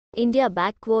India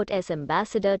as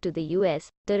ambassador to the US,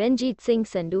 Taranjit Singh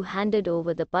Sandhu handed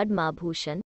over the Padma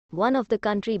Bhushan, one of the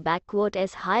country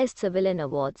as highest civilian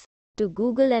awards, to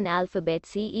Google and Alphabet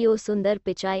CEO Sundar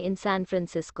Pichai in San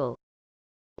Francisco.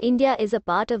 India is a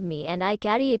part of me and I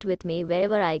carry it with me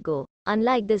wherever I go,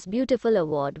 unlike this beautiful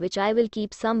award which I will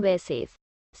keep somewhere safe,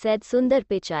 said Sundar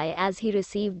Pichai as he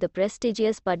received the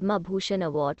prestigious Padma Bhushan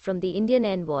award from the Indian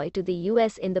envoy to the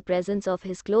US in the presence of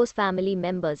his close family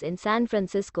members in San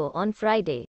Francisco on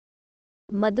Friday.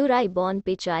 Madurai-born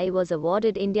Pichai was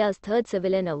awarded India's third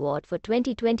civilian award for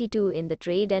 2022 in the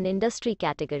trade and industry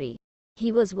category.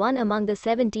 He was one among the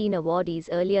 17 awardees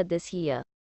earlier this year.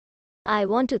 I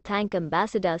want to thank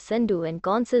Ambassador Sandhu and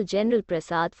Consul General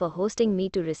Prasad for hosting me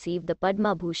to receive the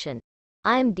Padma Bhushan.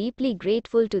 I am deeply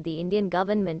grateful to the Indian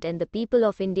government and the people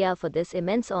of India for this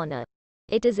immense honor.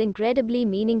 It is incredibly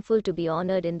meaningful to be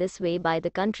honored in this way by the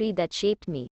country that shaped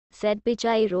me, said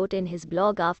Pichai wrote in his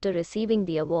blog after receiving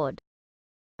the award.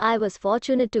 I was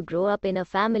fortunate to grow up in a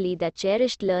family that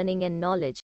cherished learning and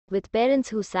knowledge, with parents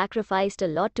who sacrificed a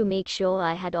lot to make sure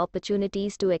I had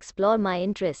opportunities to explore my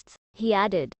interests, he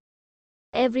added.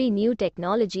 Every new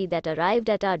technology that arrived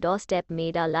at our doorstep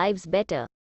made our lives better,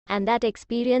 and that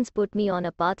experience put me on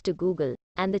a path to Google,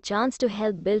 and the chance to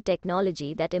help build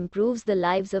technology that improves the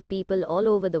lives of people all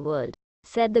over the world,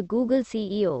 said the Google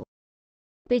CEO.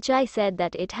 Pichai said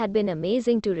that it had been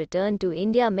amazing to return to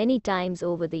India many times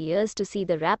over the years to see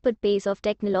the rapid pace of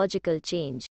technological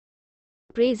change.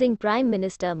 Praising Prime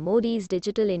Minister Modi's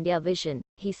Digital India vision,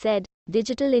 he said,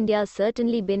 Digital India's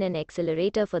certainly been an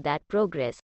accelerator for that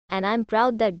progress, and I'm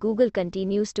proud that Google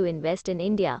continues to invest in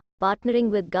India, partnering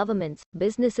with governments,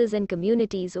 businesses and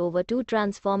communities over 2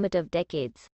 transformative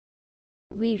decades.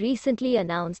 We recently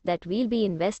announced that we'll be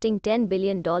investing $10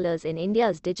 billion in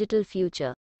India's digital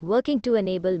future, working to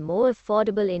enable more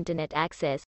affordable internet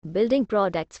access, building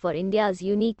products for India's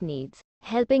unique needs,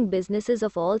 helping businesses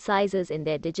of all sizes in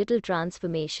their digital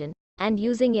transformation, and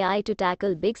using AI to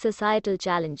tackle big societal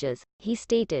challenges, he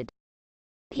stated.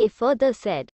 He further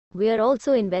said, we are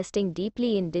also investing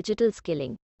deeply in digital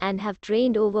skilling, and have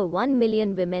trained over 1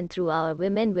 million women through our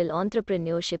Women Will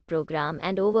Entrepreneurship program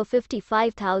and over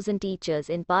 55,000 teachers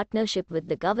in partnership with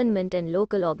the government and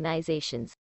local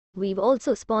organizations. We've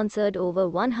also sponsored over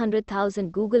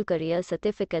 100,000 Google Career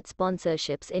Certificate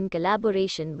sponsorships in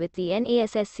collaboration with the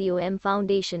NASSCOM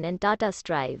Foundation and Tata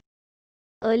Strive.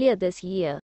 Earlier this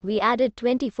year, we added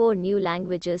 24 new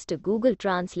languages to Google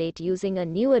Translate using a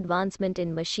new advancement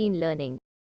in machine learning.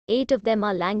 8 of them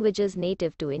are languages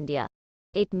native to India.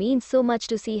 It means so much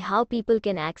to see how people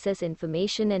can access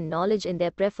information and knowledge in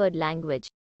their preferred language,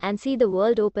 and see the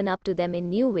world open up to them in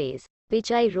new ways,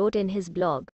 Pichai wrote in his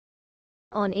blog.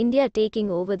 On India taking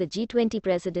over the G20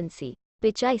 presidency,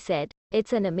 Pichai said,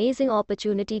 it's an amazing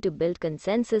opportunity to build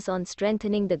consensus on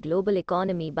strengthening the global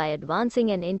economy by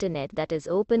advancing an internet that is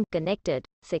open, connected,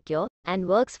 secure, and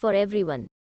works for everyone.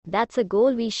 That's a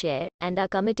goal we share, and are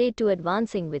committed to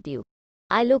advancing with you.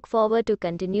 I look forward to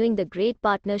continuing the great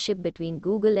partnership between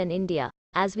Google and India,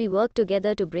 as we work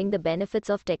together to bring the benefits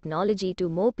of technology to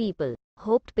more people,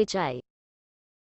 hoped Pichai.